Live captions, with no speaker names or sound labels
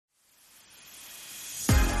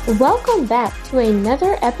Welcome back to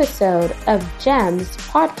another episode of GEMS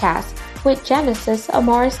podcast with Genesis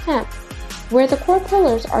Amaris Kemp, where the core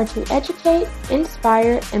pillars are to educate,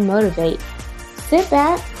 inspire, and motivate. Sit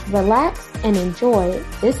back, relax, and enjoy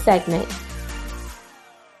this segment.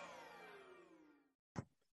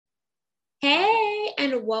 Hey,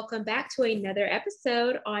 and welcome back to another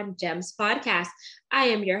episode on GEMS podcast. I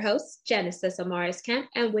am your host, Genesis Amaris Kemp,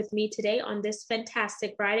 and with me today on this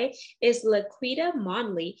fantastic Friday is Laquita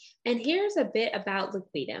Monley. And here's a bit about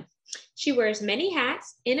Laquita. She wears many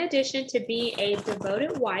hats in addition to being a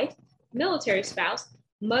devoted wife, military spouse,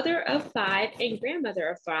 mother of 5, and grandmother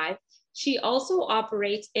of 5. She also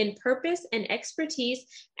operates in purpose and expertise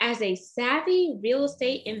as a savvy real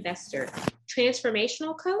estate investor,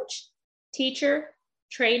 transformational coach, teacher,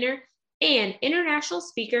 trainer, and international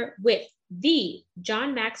speaker with the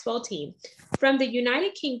John Maxwell team. From the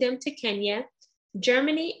United Kingdom to Kenya,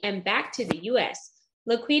 Germany, and back to the US,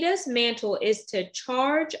 Laquita's mantle is to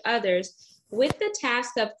charge others with the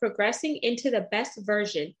task of progressing into the best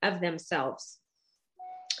version of themselves.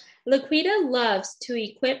 Laquita loves to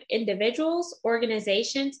equip individuals,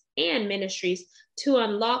 organizations, and ministries to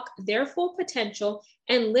unlock their full potential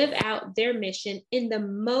and live out their mission in the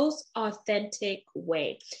most authentic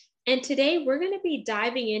way. And today we're going to be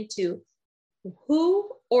diving into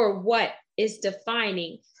who or what is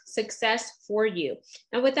defining success for you.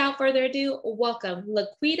 And without further ado, welcome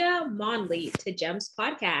Laquita Monley to GEMS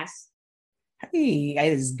Podcast. Hey,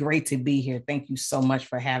 it is great to be here. Thank you so much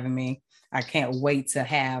for having me. I can't wait to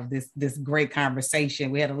have this great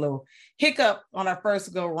conversation. We had a little hiccup on our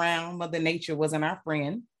first go round. Mother Nature wasn't our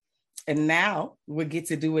friend. And now we'll get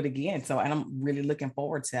to do it again. So I'm really looking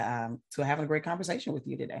forward to having a great conversation with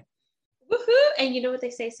you today. Woohoo! And you know what they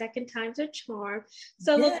say, second time's a charm.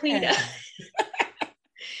 So yeah. Laquita,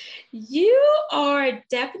 you are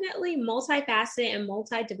definitely multifaceted and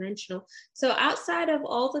multidimensional. So outside of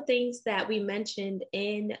all the things that we mentioned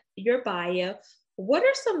in your bio, what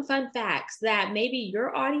are some fun facts that maybe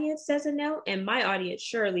your audience doesn't know and my audience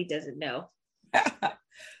surely doesn't know?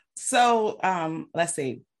 So let's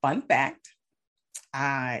see, fun fact.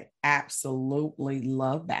 I absolutely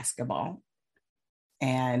love basketball.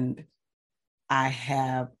 And I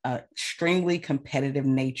have an extremely competitive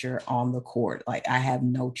nature on the court. Like I have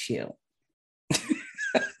no chill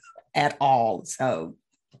at all. So,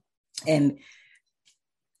 and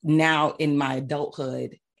now in my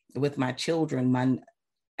adulthood with my children,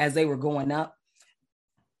 as they were growing up,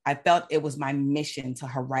 I felt it was my mission to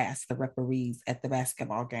harass the referees at the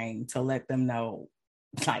basketball game to let them know,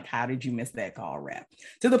 like, how did you miss that call, ref?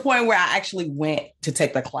 To the point where I actually went to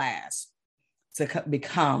take the class to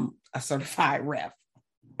become a certified ref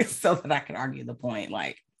so that I could argue the point.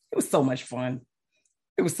 Like, it was so much fun.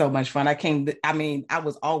 It was so much fun. I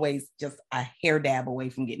was always just a hair dab away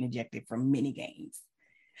from getting ejected from many games.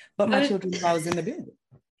 But my children knew I was in the building.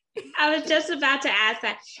 I was just about to ask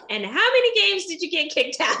that. And how many games did you get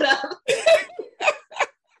kicked out of?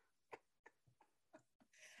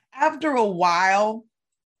 After a while,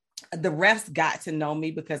 the refs got to know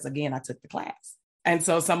me because, again, I took the class. And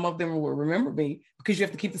so some of them will remember me because you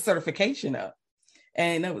have to keep the certification up.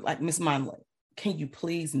 And they was like, Miss Monley, can you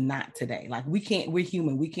please not today? Like, we're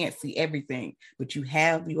human. We can't see everything, but you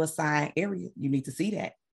have your assigned area. You need to see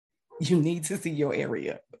that. You need to see your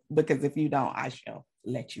area because if you don't, I shall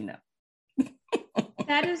let you know.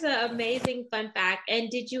 That is an amazing fun fact. And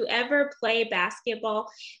did you ever play basketball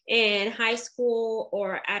in high school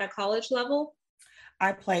or at a college level?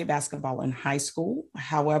 I played basketball in high school.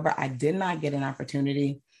 However, I did not get an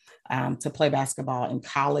opportunity to play basketball in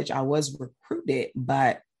college. I was recruited,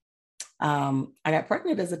 but I got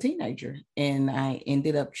pregnant as a teenager and I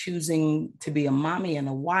ended up choosing to be a mommy and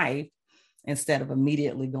a wife instead of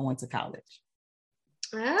immediately going to college.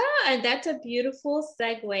 And that's a beautiful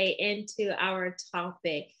segue into our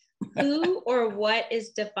topic. Who or what is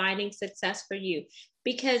defining success for you?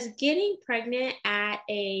 Because getting pregnant at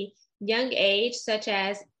a young age, such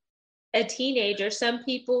as a teenager, some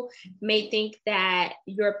people may think that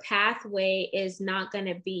your pathway is not going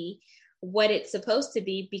to be what it's supposed to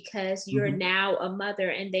be because you're now a mother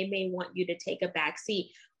and they may want you to take a back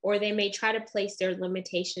seat or they may try to place their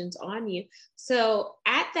limitations on you. So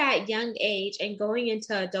at that young age and going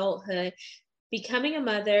into adulthood, becoming a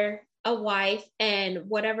mother, a wife, and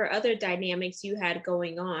whatever other dynamics you had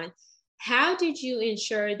going on, how did you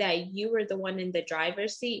ensure that you were the one in the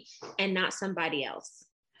driver's seat and not somebody else?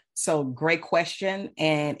 So great question.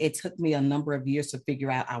 And it took me a number of years to figure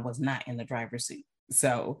out I was not in the driver's seat.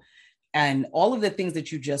 So, and all of the things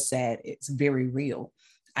that you just said, it's very real.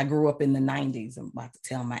 I grew up in the 90s. I'm about to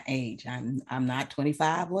tell my age. I'm not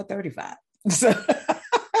 25 or 35. So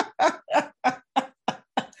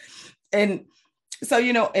And so,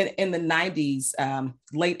 in the 90s,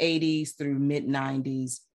 late 80s through mid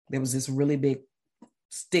 90s, there was this really big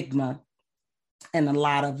stigma, and a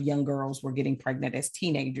lot of young girls were getting pregnant as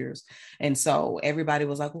teenagers. And so everybody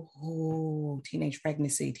was like, oh, teenage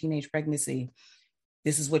pregnancy.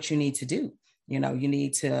 This is what you need to do. You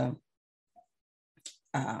need to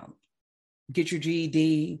get your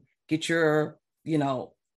GED, get your,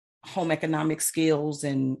 home economic skills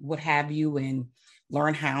and what have you, and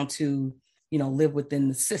learn how to, live within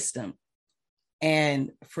the system.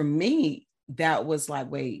 And for me, that was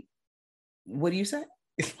like, wait, what do you say?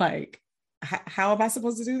 It's like, how am I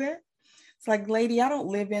supposed to do that? It's like, lady, I don't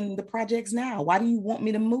live in the projects now. Why do you want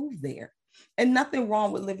me to move there? And nothing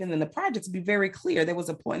wrong with living in the projects. Be very clear. There was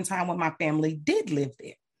a point in time when my family did live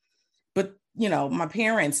there. But, my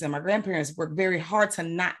parents and my grandparents worked very hard to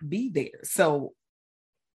not be there. So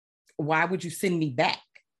why would you send me back?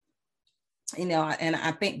 And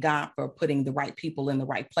I thank God for putting the right people in the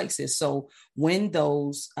right places. So when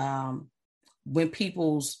when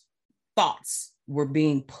people's thoughts were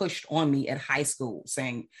being pushed on me at high school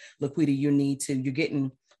saying, Laquita, you're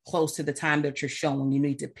getting close to the time that you're showing, you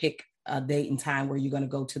need to pick a date and time where you're going to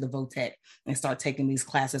go to the VOTEC and start taking these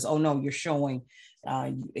classes. Oh no, you're showing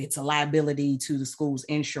it's a liability to the school's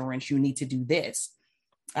insurance. You need to do this.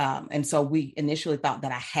 And so we initially thought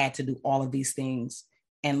that I had to do all of these things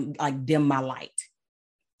and like dim my light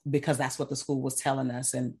because that's what the school was telling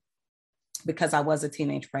us. And because I was a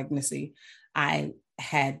teenage pregnancy, I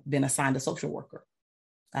had been assigned a social worker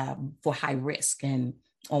for high risk. And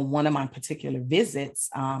on one of my particular visits,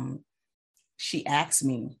 she asked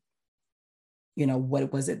me,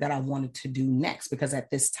 what was it that I wanted to do next? Because at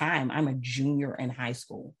this time, I'm a junior in high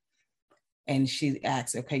school. And she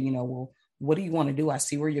asked, okay, well, what do you want to do? I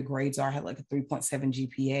see where your grades are. I had like a 3.7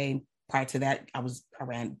 GPA. Prior to that,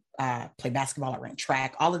 I played basketball, I ran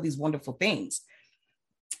track, all of these wonderful things.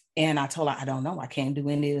 And I told her, I don't know. I can't do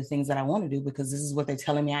any of the things that I want to do because this is what they're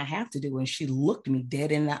telling me I have to do. And she looked me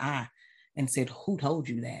dead in the eye and said, who told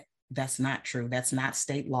you that? That's not true. That's not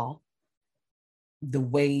state law.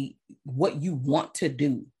 What you want to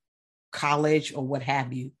do, college or what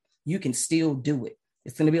have you, you can still do it.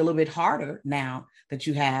 It's going to be a little bit harder now that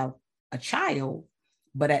you have a child.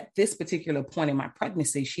 But at this particular point in my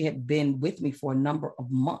pregnancy, she had been with me for a number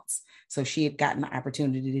of months. So she had gotten the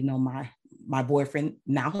opportunity to know my boyfriend,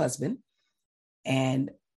 now husband,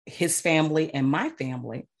 and his family and my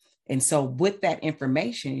family. And so with that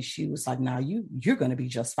information, she was like, no, you're going to be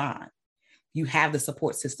just fine. You have the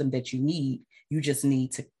support system that you need. You just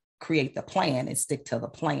need to create the plan and stick to the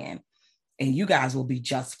plan. And you guys will be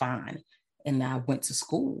just fine. And I went to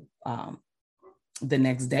school the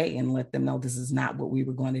next day and let them know this is not what we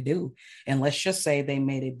were going to do. And let's just say they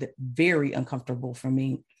made it very uncomfortable for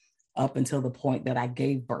me up until the point that I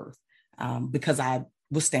gave birth because I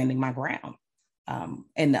was standing my ground.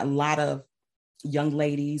 And a lot of young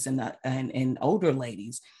ladies and older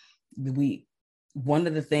ladies, one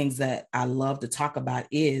of the things that I love to talk about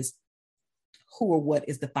is who or what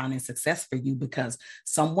is defining success for you, because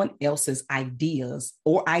someone else's ideas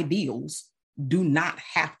or ideals do not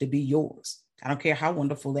have to be yours. I don't care how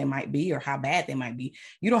wonderful they might be or how bad they might be.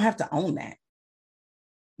 You don't have to own that.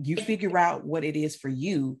 You figure out what it is for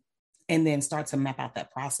you and then start to map out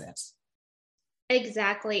that process.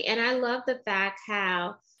 Exactly. And I love the fact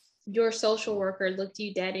how your social worker looked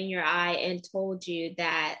you dead in your eye and told you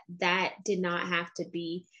that did not have to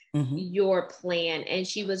be your plan. And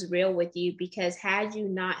she was real with you, because had you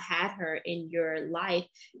not had her in your life,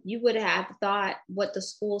 you would have thought what the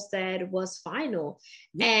school said was final.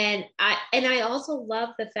 Yeah. And I also love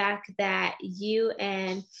the fact that you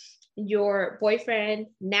and your boyfriend,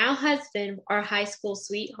 now husband, are high school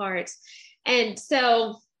sweethearts. And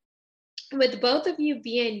so with both of you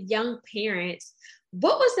being young parents,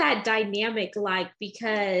 what was that dynamic like?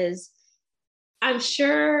 Because I'm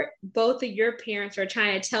sure both of your parents are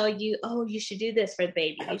trying to tell you, oh, you should do this for the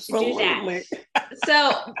baby. You should do that.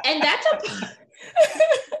 So, and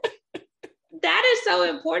that is so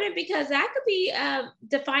important, because that could be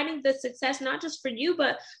defining the success, not just for you,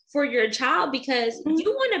 but for your child, because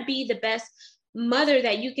you want to be the best mother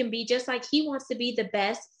that you can be, just like he wants to be the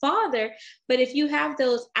best father. But if you have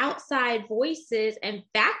those outside voices and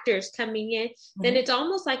factors coming in, then it's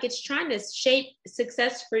almost like it's trying to shape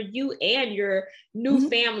success for you and your new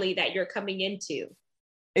family that you're coming into.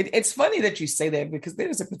 It's funny that you say that, because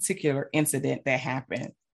there's a particular incident that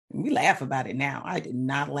happened. We laugh about it now. I did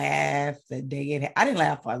not laugh the day I didn't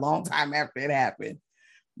laugh for a long time after it happened.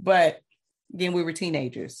 But again, we were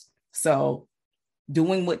teenagers. So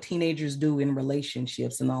doing what teenagers do in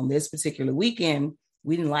relationships. And on this particular weekend,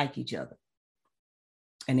 we didn't like each other.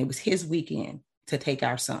 and it was his weekend to take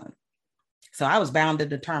our son. So I was bound and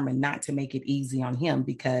determined not to make it easy on him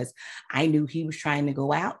because I knew he was trying to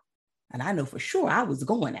go out. And I know for sure I was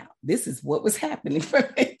going out. This is what was happening for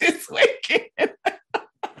me this weekend.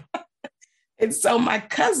 And so my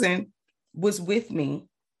cousin was with me.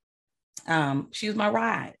 She was my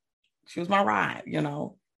ride.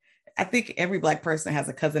 I think every Black person has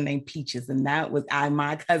a cousin named Peaches. And that was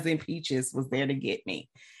my cousin Peaches was there to get me.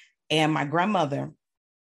 And my grandmother,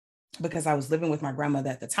 because I was living with my grandmother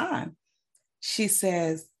at the time, she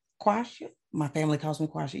says, Quasha, my family calls me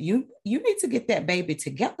Quasha, you need to get that baby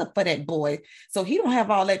together for that boy so he don't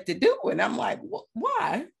have all that to do. And I'm like,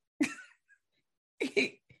 why?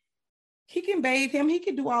 he can bathe him. He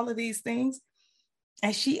can do all of these things.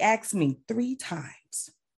 And she asked me 3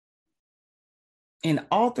 times. And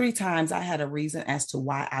all 3 times I had a reason as to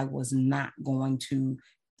why I was not going to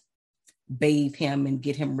bathe him and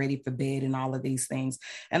get him ready for bed and all of these things.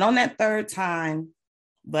 And on that 3rd time,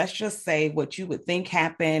 let's just say what you would think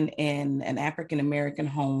happened in an African-American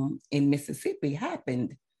home in Mississippi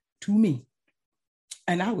happened to me.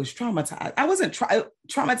 And I was traumatized. I wasn't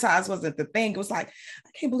traumatized wasn't the thing. It was like, I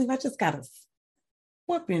can't believe I just got a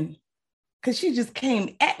whooping because she just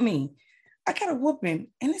came at me. I got a whooping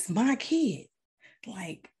and it's my kid.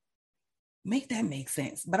 Like, make that make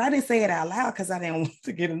sense. But I didn't say it out loud because I didn't want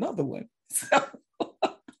to get another one. So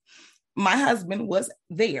my husband was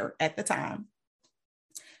there at the time.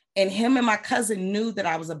 And him and my cousin knew that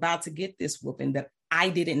I was about to get this whooping that I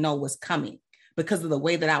didn't know was coming because of the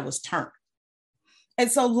way that I was turned.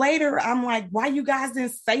 And so later I'm like, why you guys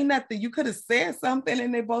didn't say nothing? You could have said something.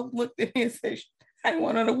 And they both looked at me and said, I didn't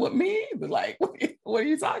want her to whoop me either. Like, what are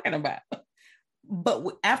you talking about? But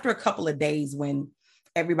after a couple of days when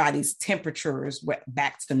everybody's temperatures went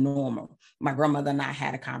back to normal, my grandmother and I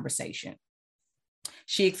had a conversation.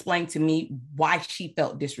 She explained to me why she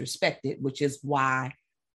felt disrespected, which is why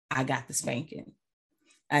I got the spanking.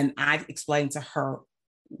 And I explained to her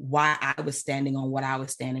why I was standing on what I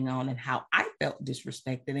was standing on and how I felt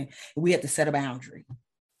disrespected. And we had to set a boundary.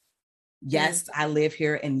 Yes, I live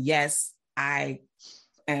here. And yes, I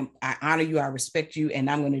honor you. I respect you. And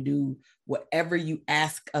I'm going to do whatever you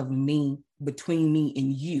ask of me between me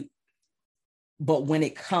and you. But when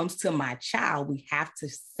it comes to my child, we have to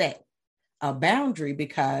set a boundary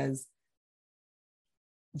because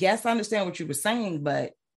yes, I understand what you were saying,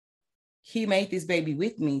 but he made this baby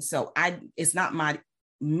with me. So it's not my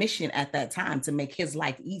mission at that time to make his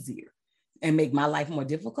life easier and make my life more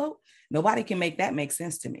difficult. Nobody can make that make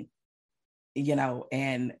sense to me,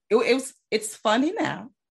 and it's funny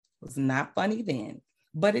now. It was not funny then,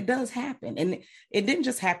 but it does happen. And it didn't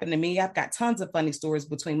just happen to me. I've got tons of funny stories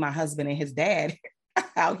between my husband and his dad,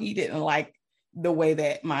 how he didn't like the way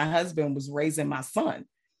that my husband was raising my son.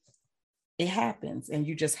 It happens. And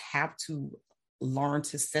you just have to learn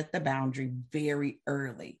to set the boundary very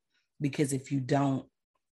early, because if you don't,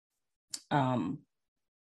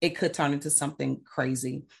 it could turn into something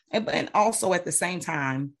crazy. And also at the same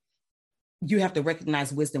time, you have to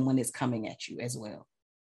recognize wisdom when it's coming at you as well.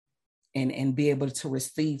 And be able to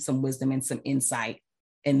receive some wisdom and some insight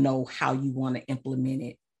and know how you want to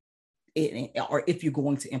implement it, or if you're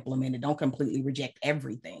going to implement it. Don't completely reject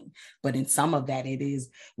everything, but in some of that, it is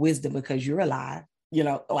wisdom because you're alive.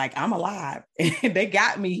 Like I'm alive and they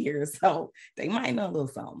got me here. So they might know a little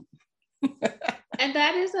something. And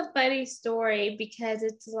that is a funny story because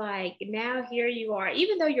it's like, now here you are,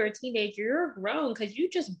 even though you're a teenager, you're grown because you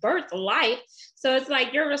just birthed life. So it's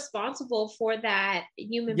like, you're responsible for that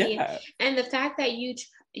human being. And the fact that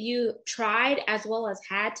you tried as well as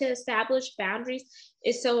had to establish boundaries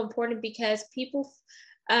is so important because people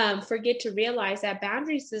forget to realize that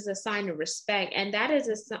boundaries is a sign of respect. And that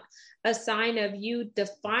is a sign of you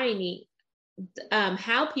defining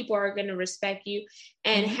how people are going to respect you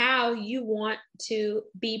and how you want to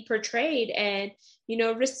be portrayed and,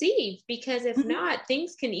 received. Because if not,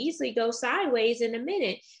 things can easily go sideways in a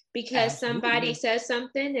minute because somebody says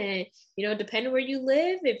something and, depending where you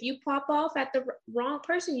live, if you pop off at the wrong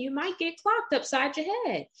person, you might get clocked upside your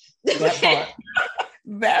head.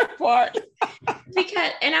 That part.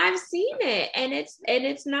 Because, and I've seen it and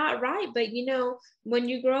it's not right. But, when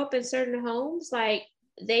you grow up in certain homes, like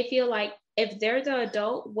they feel like if they're the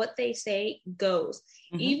adult, what they say goes.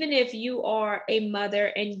 Even if you are a mother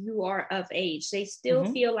and you are of age, they still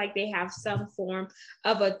feel like they have some form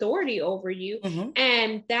of authority over you.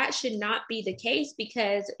 And that should not be the case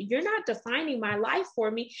because you're not defining my life for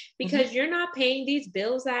me because you're not paying these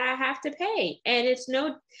bills that I have to pay. And it's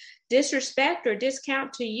no disrespect or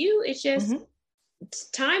discount to you. It's just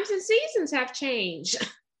times and seasons have changed.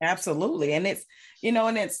 Absolutely. And it's,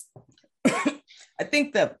 and it's, I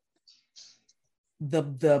think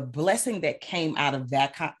the blessing that came out of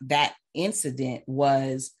that incident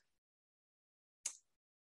was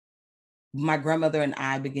my grandmother and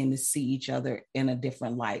I began to see each other in a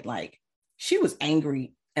different light. Like, she was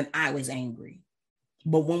angry and I was angry.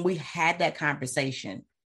 But when we had that conversation,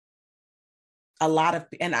 a lot of,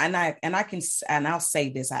 and I'll say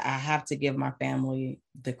this, I have to give my family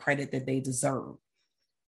the credit that they deserve.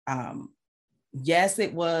 Yes,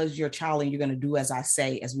 it was your child and you're going to do as I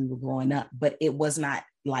say as we were growing up, but it was not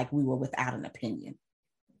like we were without an opinion.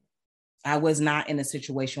 I was not in a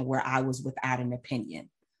situation where I was without an opinion.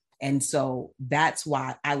 And so that's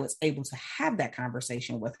why I was able to have that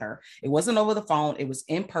conversation with her. It wasn't over the phone. It was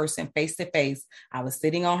in person, face to face. I was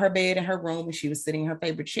sitting on her bed in her room and she was sitting in her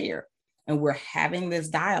favorite chair. And we're having this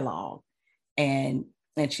dialogue. And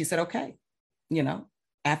she said, okay,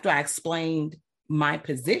 after I explained my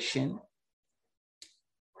position,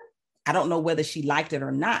 I don't know whether she liked it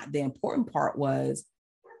or not. The important part was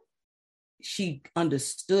she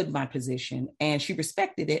understood my position and she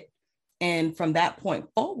respected it. And from that point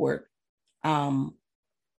forward, our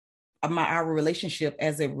relationship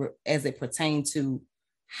as it pertained to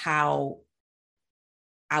how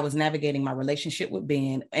I was navigating my relationship with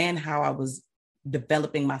Ben and how I was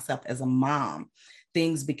developing myself as a mom,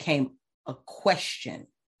 things became a question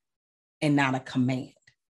and not a command.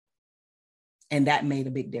 And that made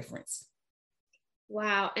a big difference.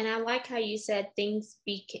 Wow. And I like how you said things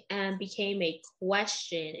became a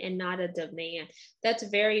question and not a demand. That's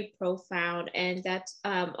very profound. And that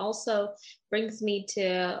also brings me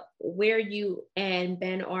to where you and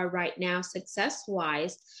Ben are right now,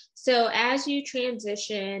 success-wise. So as you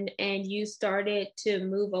transition and you started to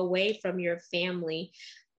move away from your family,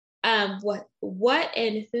 what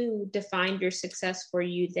and who defined your success for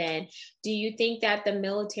you then? Do you think that the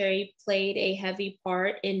military played a heavy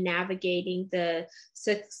part in navigating the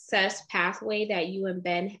success pathway that you and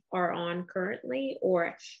Ben are on currently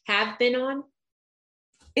or have been on?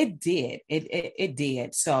 It did. It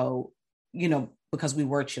did. So, because we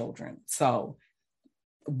were children. So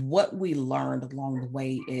what we learned along the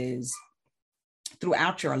way is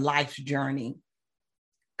throughout your life's journey,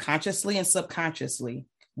 consciously and subconsciously,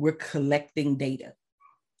 we're collecting data.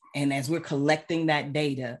 And as we're collecting that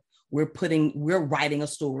data, we're writing a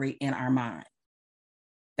story in our mind.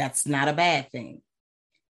 That's not a bad thing.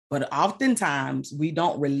 But oftentimes we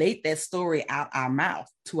don't relate that story out our mouth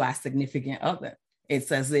to our significant other. It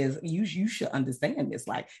says you should understand this,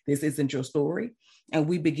 like this isn't your story. And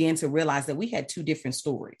we begin to realize that we had two different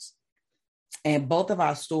stories. And both of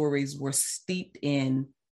our stories were steeped in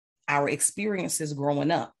our experiences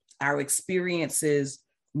growing up, our experiences,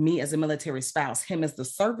 me as a military spouse, him as the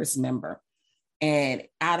service member. And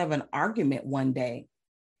out of an argument one day,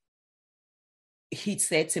 he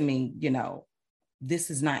said to me, this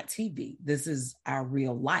is not TV. This is our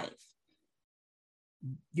real life.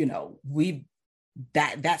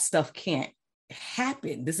 That stuff can't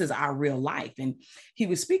happen. This is our real life. And he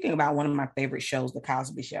was speaking about one of my favorite shows, The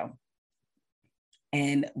Cosby Show.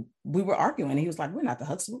 And we were arguing. And he was like, we're not the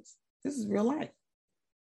Huxtables. This is real life.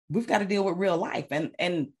 We've got to deal with real life.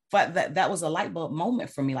 But that was a light bulb moment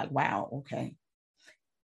for me. Like, wow, okay.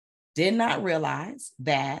 Did not realize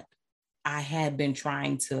that I had been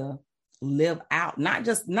trying to live out, not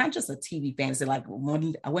just a TV fantasy, like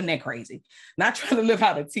I wasn't that crazy, not trying to live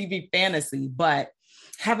out a TV fantasy, but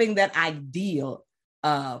having that ideal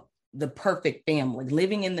of the perfect family,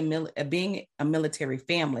 living in being a military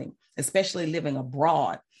family, especially living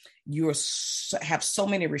abroad. You have so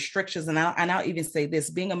many restrictions. And I'll even say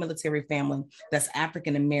this, being a military family that's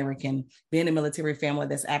African-American, being a military family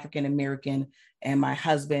that's African-American, and my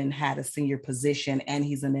husband had a senior position and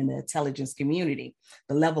he's in the intelligence community,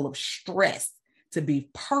 the level of stress to be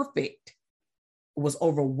perfect was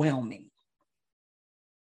overwhelming.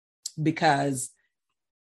 Because,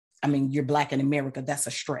 you're Black in America, that's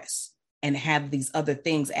a stress. And have these other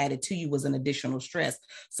things added to you was an additional stress.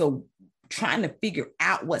 So trying to figure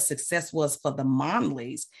out what success was for the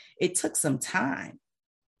Monleys, it took some time.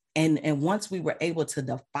 And once we were able to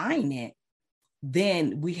define it,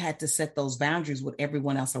 then we had to set those boundaries with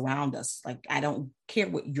everyone else around us. Like, I don't care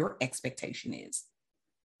what your expectation is.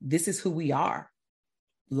 This is who we are.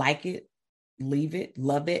 Like it, leave it,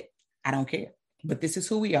 love it. I don't care. But this is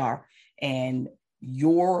who we are. And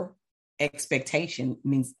your expectation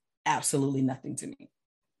means absolutely nothing to me.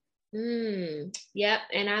 Yep.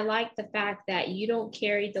 And I like the fact that you don't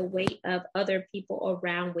carry the weight of other people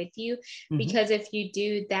around with you, because if you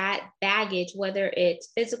do, that baggage, whether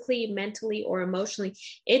it's physically, mentally, or emotionally,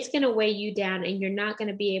 it's going to weigh you down, and you're not going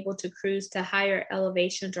to be able to cruise to higher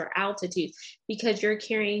elevations or altitudes because you're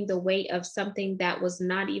carrying the weight of something that was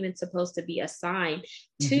not even supposed to be assigned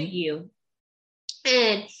to you.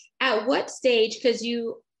 And at what stage, because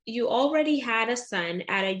you already had a son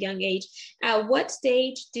at a young age, at what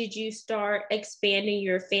stage did you start expanding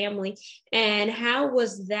your family, and how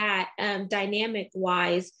was that dynamic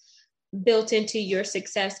wise built into your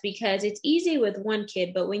success? Because it's easy with one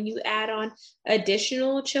kid, but when you add on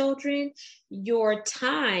additional children, your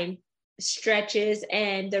time stretches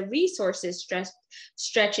and the resources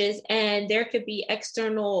stretches, and there could be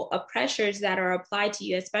external pressures that are applied to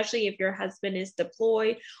you, especially if your husband is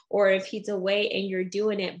deployed or if he's away and you're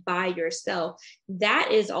doing it by yourself.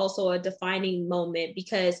 That is also a defining moment,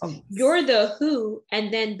 because you're the who,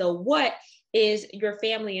 and then the what is your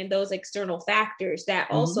family and those external factors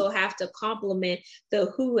that also have to complement the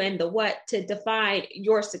who and the what to define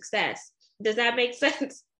your success. Does that make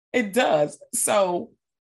sense? It does. So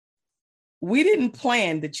we didn't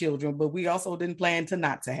plan the children, but we also didn't plan to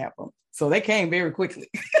not to have them. So they came very quickly.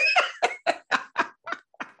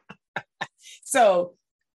 So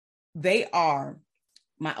they are,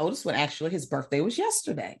 my oldest one, actually, his birthday was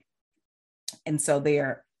yesterday. And so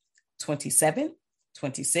they're 27,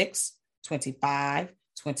 26, 25,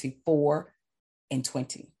 24, and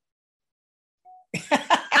 20.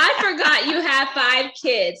 I forgot you have 5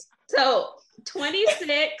 kids. So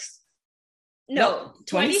 26, no,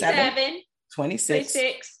 27,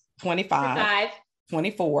 26, 25,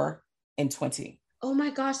 24, and 20. Oh my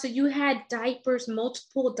gosh. So you had diapers,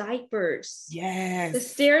 multiple diapers. Yes. The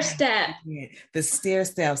stair step. The stair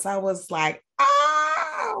steps. I was like,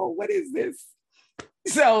 oh, what is this?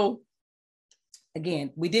 So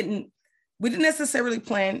again, we didn't necessarily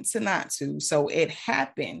plan to not to. So it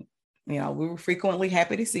happened. We were frequently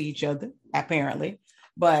happy to see each other, apparently.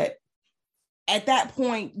 But at that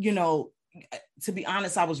point, to be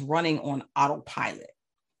honest, I was running on autopilot,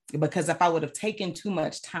 because if I would have taken too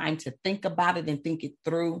much time to think about it and think it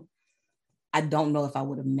through, I don't know if I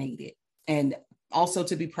would have made it. And also,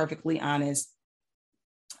 to be perfectly honest,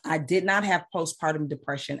 I did not have postpartum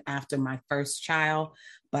depression after my first child,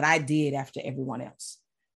 but I did after everyone else.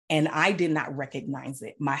 And I did not recognize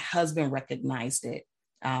it. My husband recognized it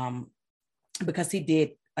because he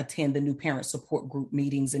did attend the new parent support group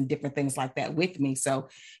meetings and different things like that with me. So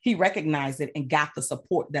he recognized it and got the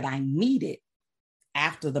support that I needed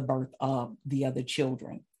after the birth of the other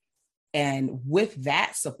children. And with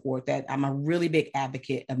that support, that I'm a really big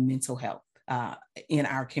advocate of mental health in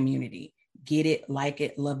our community. Get it, like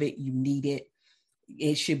it, love it, you need it.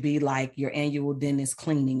 It should be like your annual dentist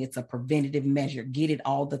cleaning. It's a preventative measure. Get it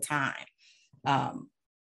all the time.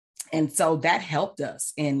 And so that helped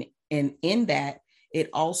us. And in that, it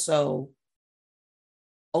also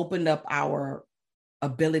opened up our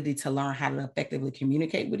ability to learn how to effectively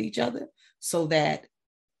communicate with each other, so that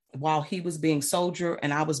while he was being soldier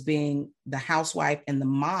and I was being the housewife and the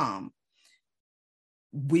mom,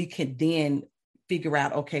 we could then figure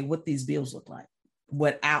out, okay, what these bills look like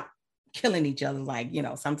without killing each other. Like,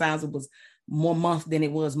 sometimes it was more month than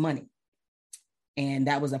it was money. And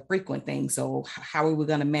that was a frequent thing. So how are we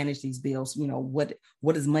going to manage these bills? What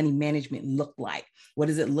does money management look like? What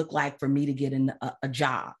does it look like for me to get a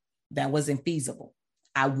job? That wasn't feasible.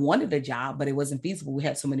 I wanted a job, but it wasn't feasible. We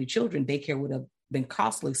had so many children, daycare would have been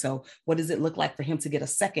costly. So what does it look like for him to get a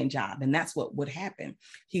second job? And that's what would happen.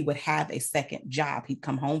 He would have a second job. He'd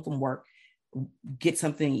come home from work, get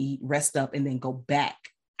something to eat, rest up, and then go back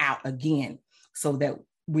out again, so that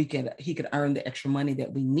he could earn the extra money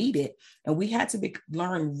that we needed. And we had to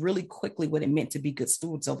learn really quickly what it meant to be good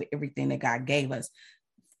stewards over everything that God gave us,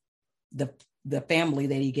 the family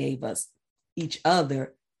that he gave us, each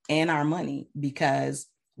other, and our money, because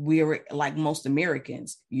we were like most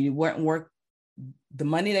Americans. You weren't work. The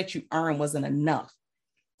money that you earned wasn't enough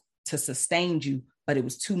to sustain you, but it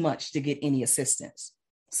was too much to get any assistance.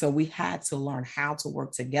 So we had to learn how to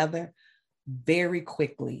work together very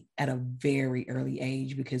quickly at a very early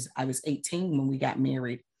age, because I was 18 when we got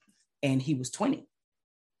married and he was 20.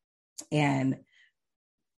 And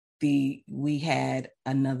we had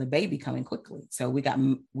another baby coming quickly. So we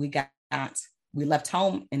left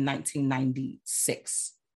home in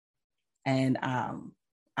 1996. And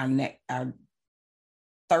our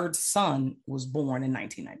third son was born in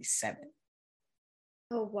 1997.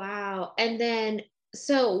 Oh, wow. And then,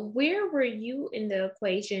 so where were you in the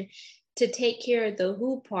equation to take care of the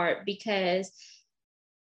who part? Because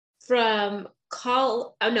from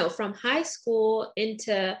from high school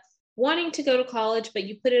into wanting to go to college, but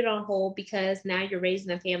you put it on hold because now you're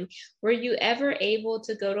raising a family. Were you ever able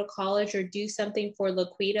to go to college or do something for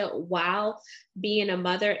Laquita while being a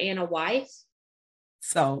mother and a wife?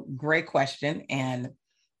 So great question. And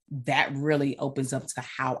that really opens up to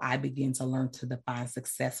how I begin to learn to define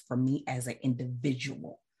success for me as an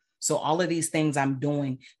individual. So all of these things I'm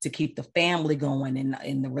doing to keep the family going and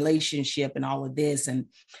in the relationship and all of this, and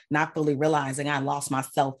not fully realizing I lost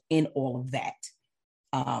myself in all of that.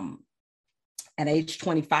 At age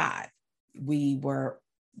 25,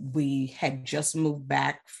 we had just moved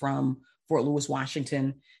back from Fort Lewis,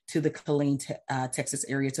 Washington to the Killeen, Texas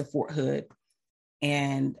area, to Fort Hood.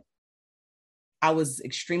 And I was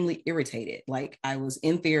extremely irritated. Like, I was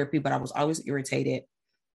in therapy, but I was always irritated.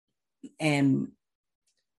 And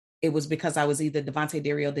it was because I was either Devontae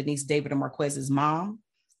Dario, Denise David, or Marquez's mom.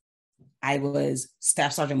 I was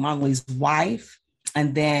Staff Sergeant Monley's wife.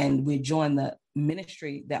 And then we joined the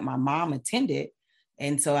ministry that my mom attended.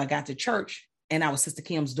 And so I got to church and I was Sister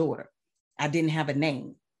Kim's daughter. I didn't have a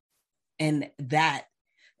name. And that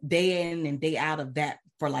day in and day out of that,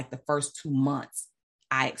 for like the first 2 months,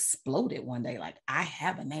 I exploded one day. Like, I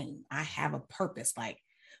have a name, I have a purpose. Like,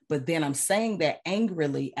 but then I'm saying that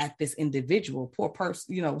angrily at this individual, poor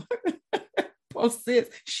person, you know, poor sis,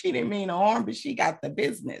 she didn't mean no harm, but she got the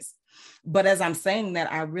business. But as I'm saying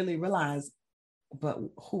that, I really realized, but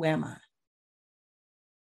who am I?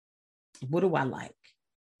 What do I like?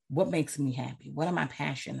 What makes me happy? What am I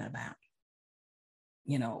passionate about?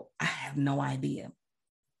 You know, I have no idea.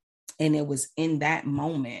 And it was in that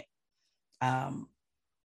moment,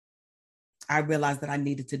 I realized that I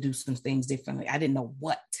needed to do some things differently. I didn't know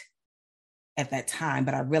what at that time,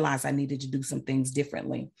 but I realized I needed to do some things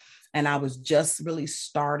differently. And I was just really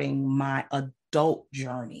starting my adult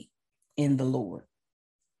journey in the Lord.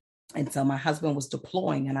 And so my husband was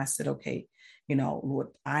deploying, and I said, okay, you know, Lord,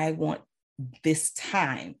 I want this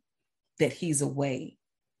time that he's away,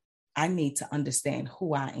 I need to understand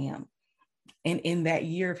who I am. And in that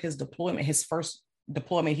year of his deployment, his first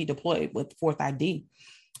deployment, he deployed with 4th ID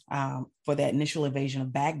for that initial invasion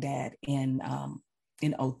of Baghdad in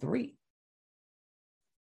 2003.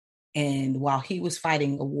 And while he was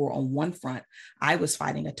fighting a war on one front, I was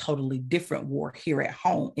fighting a totally different war here at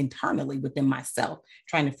home, internally within myself,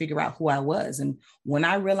 trying to figure out who I was. And when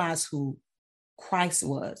I realized who Christ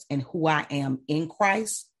was and who I am in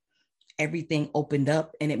Christ, everything opened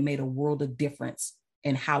up, and it made a world of difference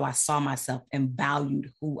in how I saw myself and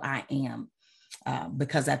valued who I am.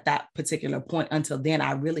 Because at that particular point, until then,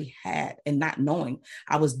 I really had, and not knowing,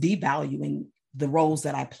 I was devaluing the roles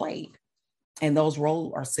that I played. And those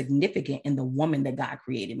roles are significant in the woman that God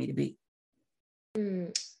created me to be.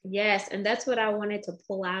 Yes. And that's what I wanted to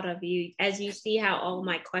pull out of you, as you see how all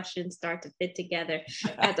my questions start to fit together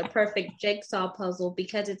as a perfect jigsaw puzzle,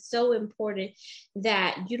 because it's so important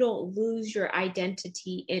that you don't lose your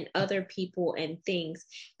identity in other people and things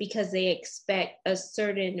because they expect a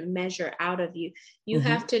certain measure out of you. You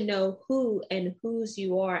have to know who and whose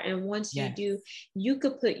you are. And once you do, you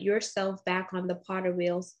could put yourself back on the potter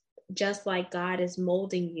wheels, just like God is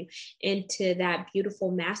molding you into that beautiful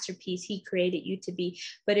masterpiece he created you to be.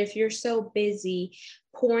 But if you're so busy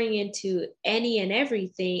pouring into any and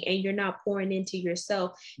everything and you're not pouring into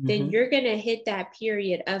yourself, then you're going to hit that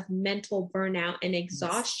period of mental burnout and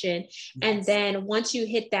exhaustion. And then once you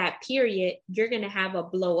hit that period, you're going to have a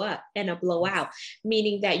blow up and a blowout,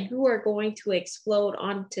 meaning that you are going to explode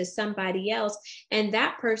onto somebody else. And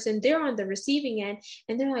that person, they're on the receiving end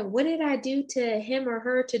and they're like, what did I do to him or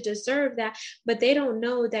her to deserve that? But they don't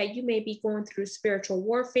know that you may be going through spiritual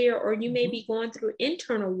warfare, or you may be going through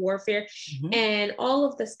internal warfare. And all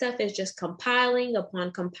of the stuff is just compiling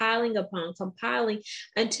upon compiling upon compiling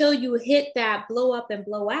until you hit that blow up and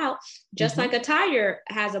blow out, just like a tire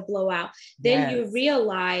has a blowout. Then you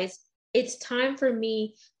realize it's time for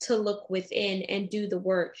me to look within and do the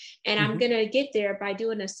work. And I'm going to get there by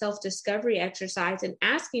doing a self-discovery exercise and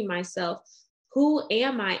asking myself, who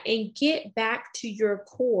am I? And get back to your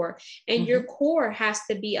core. And your core has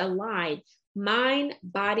to be aligned, mind,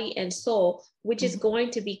 body, and soul, which is going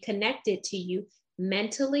to be connected to you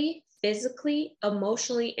mentally, physically,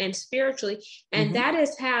 emotionally, and spiritually. And that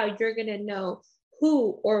is how you're going to know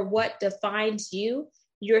who or what defines you,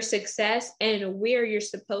 your success, and where you're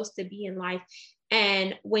supposed to be in life.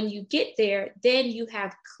 And when you get there, then you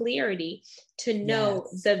have clarity to know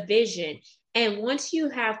the vision. And once you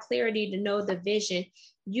have clarity to know the vision,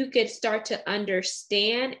 you could start to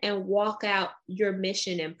understand and walk out your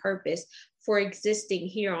mission and purpose for existing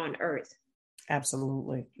here on earth.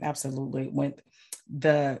 Absolutely. Absolutely. When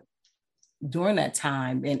the during that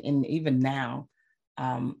time, and even now,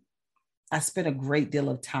 I spent a great deal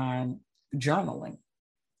of time journaling.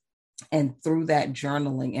 And through that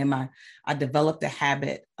journaling, I developed a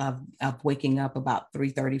habit of waking up about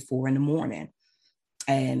 3:34 in the morning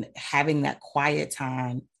and having that quiet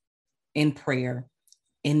time in prayer,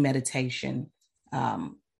 in meditation,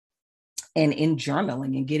 and in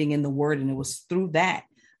journaling and getting in the word. And it was through that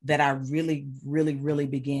I really, really, really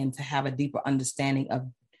began to have a deeper understanding of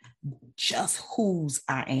just whose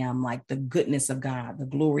I am, like the goodness of God, the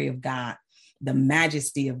glory of God, the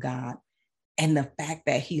majesty of God, and the fact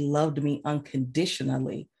that he loved me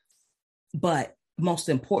unconditionally. But most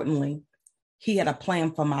importantly, he had a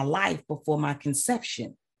plan for my life before my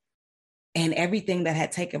conception. And everything that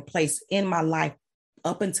had taken place in my life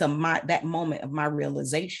up until that moment of my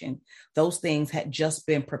realization, those things had just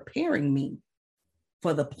been preparing me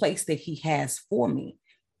for the place that he has for me.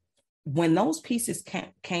 When those pieces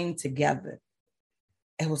came together,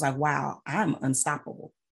 it was like, wow, I'm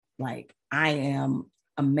unstoppable. Like, I am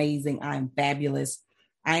amazing. I am fabulous.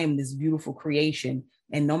 I am this beautiful creation.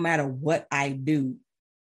 And no matter what I do,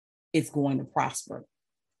 it's going to prosper.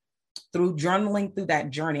 Through journaling through that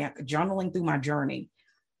journey, journaling through my journey,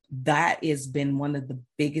 that has been one of the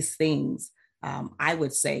biggest things, I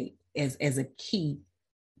would say, as a key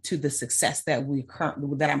to the success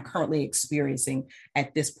that I'm currently experiencing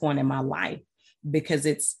at this point in my life, because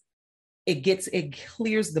it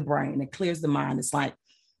clears the brain, it clears the mind. It's like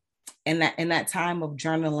in that time of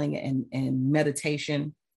journaling and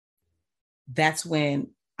meditation, that's when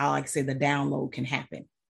I like to say the download can happen.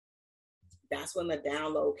 That's when the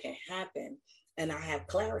download can happen, and I have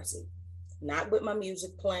clarity, not with my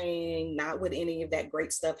music playing, not with any of that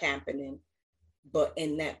great stuff happening, but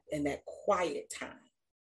in that quiet time,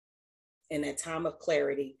 in that time of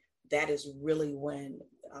clarity, that is really when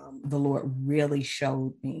the Lord really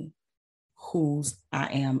showed me whose I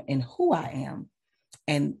am and who I am.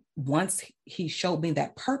 And once he showed me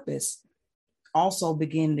that purpose, also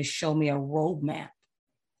began to show me a roadmap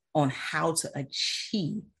on how to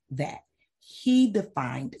achieve that. He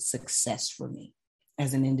defined success for me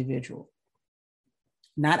as an individual,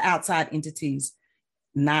 not outside entities,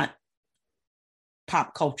 not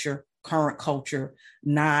pop culture, current culture,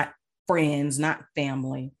 not friends, not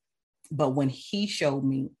family. But when he showed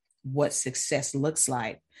me what success looks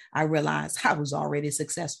like, I realized I was already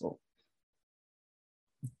successful.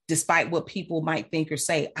 Despite what people might think or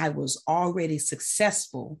say, I was already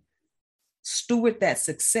successful. Steward that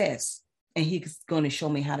success, and he's going to show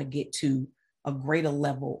me how to get to a greater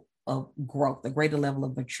level of growth, a greater level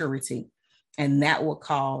of maturity. And that will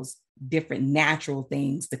cause different natural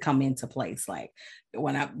things to come into place. Like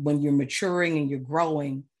when you're maturing and you're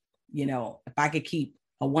growing, if I could keep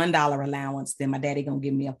a $1 allowance, then my daddy going to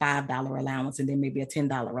give me a $5 allowance and then maybe a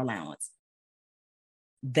 $10 allowance.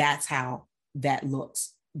 That's how that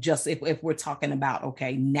looks. Just if we're talking about,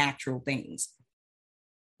 okay, natural things.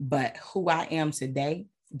 But who I am today,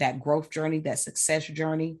 that growth journey, that success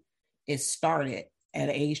journey, it started at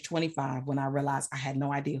age 25 when I realized I had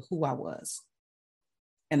no idea who I was.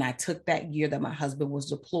 And I took that year that my husband was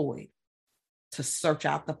deployed to search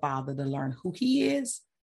out the Father, to learn who he is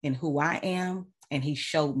and who I am. And he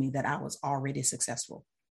showed me that I was already successful.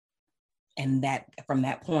 And that from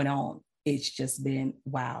that point on, it's just been,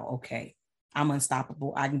 wow, okay, I'm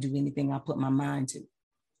unstoppable. I can do anything I put my mind to.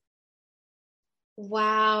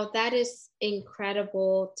 Wow, that is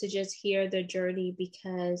incredible to just hear the journey,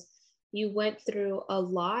 because you went through a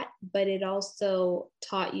lot, but it also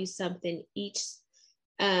taught you something each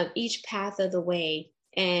path of the way,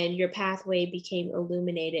 and your pathway became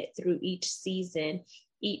illuminated through each season.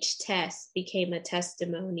 Each test became a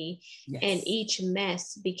testimony, yes, and each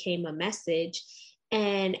mess became a message.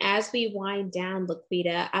 And as we wind down,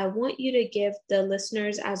 Laquita, I want you to give the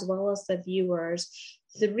listeners as well as the viewers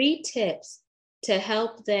 3 tips to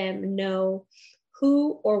help them know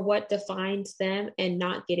who or what defines them and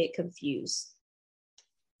not get it confused.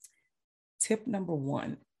 Tip number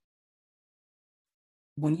 1,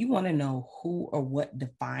 when you want to know who or what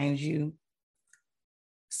defines you,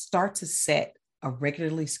 start to set a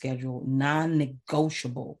regularly scheduled,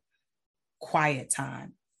 non-negotiable quiet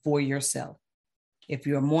time for yourself. If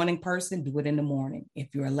you're a morning person, do it in the morning.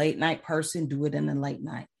 If you're a late night person, do it in the late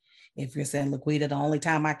night. If you're saying, Laquita, the only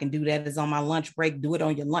time I can do that is on my lunch break, do it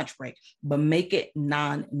on your lunch break, but make it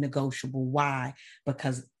non-negotiable. Why?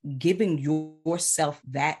 Because giving yourself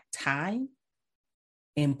that time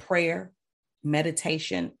in prayer,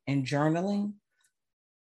 meditation, and journaling,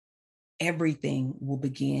 everything will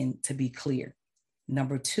begin to be clear.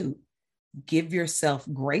 Number 2, give yourself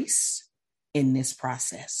grace in this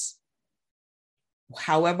process.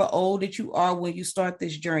 however old that you are when you start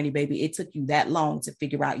this journey, baby, it took you that long to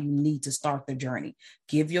figure out you need to start the journey.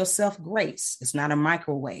 Give yourself grace. It's not a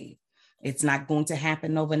microwave. It's not going to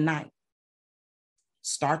happen overnight.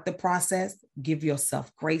 Start the process. Give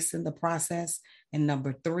yourself grace in the process. And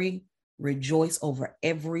number 3, rejoice over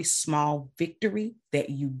every small victory that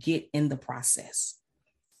you get in the process.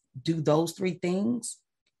 Do those 3 things,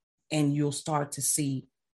 and you'll start to see,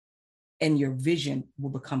 and your vision will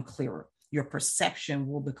become clearer. Your perception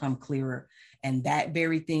will become clearer. And that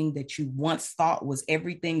very thing that you once thought was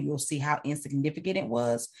everything, you'll see how insignificant it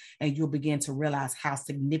was. And you'll begin to realize how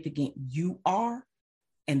significant you are,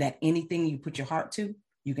 and that anything you put your heart to,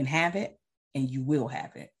 you can have it, and you will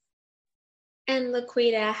have it. And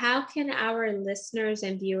Laquita, how can our listeners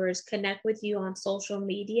and viewers connect with you on social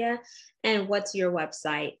media? And what's your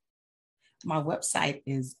website? My website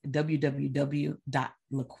is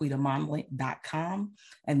www.laquitamonley.com,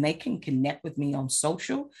 and they can connect with me on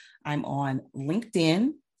social. I'm on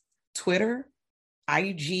LinkedIn, Twitter,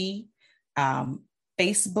 IG,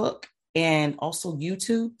 Facebook, and also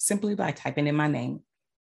YouTube, simply by typing in my name.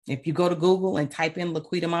 If you go to Google and type in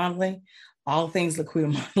Laquita Monley, all things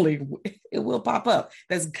Laquita Monley, it will pop up.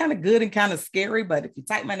 That's kind of good and kind of scary, but if you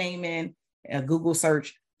type my name in a Google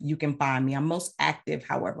search, you can find me. I'm most active,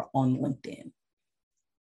 however, on LinkedIn.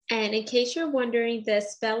 And in case you're wondering, the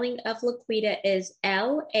spelling of Laquita is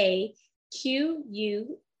Laquita,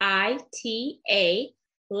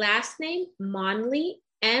 last name Monley,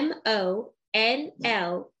 Monley.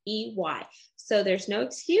 So there's no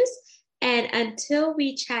excuse. And until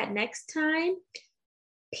we chat next time,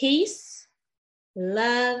 peace,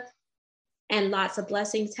 love, and lots of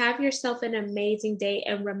blessings. Have yourself an amazing day.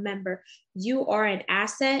 And remember, you are an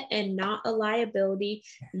asset and not a liability.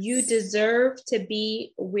 Yes. You deserve to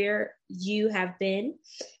be where you have been.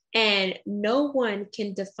 And no one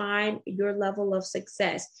can define your level of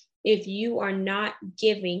success if you are not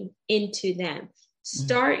giving into them.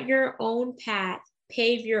 Start your own path,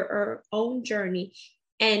 pave your own journey,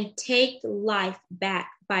 and take life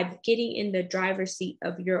back by getting in the driver's seat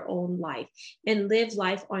of your own life and live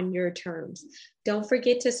life on your terms. Don't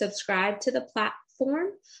forget to subscribe to the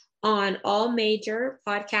platform on all major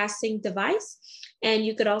podcasting devices. And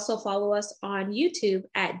you could also follow us on YouTube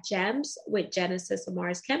at Gems with Genesis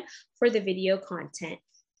Amaris Kemp for the video content.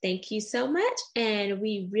 Thank you so much. And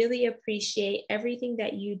we really appreciate everything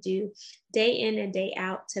that you do day in and day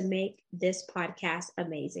out to make this podcast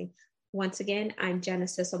amazing. Once again, I'm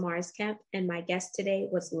Genesis Amaris Kemp, and my guest today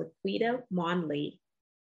was Laquita Monley.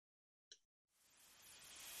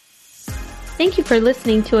 Thank you for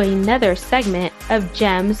listening to another segment of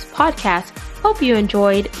Gems Podcast. Hope you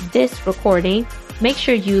enjoyed this recording. Make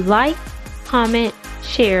sure you like, comment,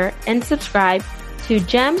 share, and subscribe to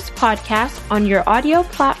Gems Podcast on your audio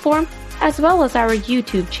platform, as well as our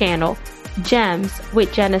YouTube channel, Gems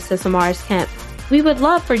with Genesis Amaris Kemp. We would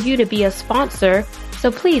love for you to be a sponsor,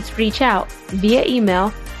 so please reach out via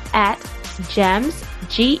email at gems,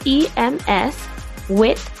 GEMS,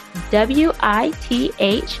 with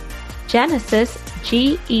WITH, Genesis,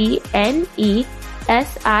 GENESIS,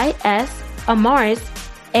 Amaris,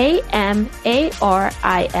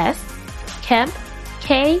 AMARIS, Kemp,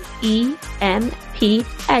 KEMP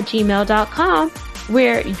 @gmail.com,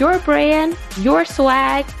 where your brand, your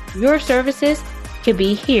swag, your services could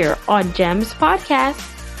be here on Gems Podcast.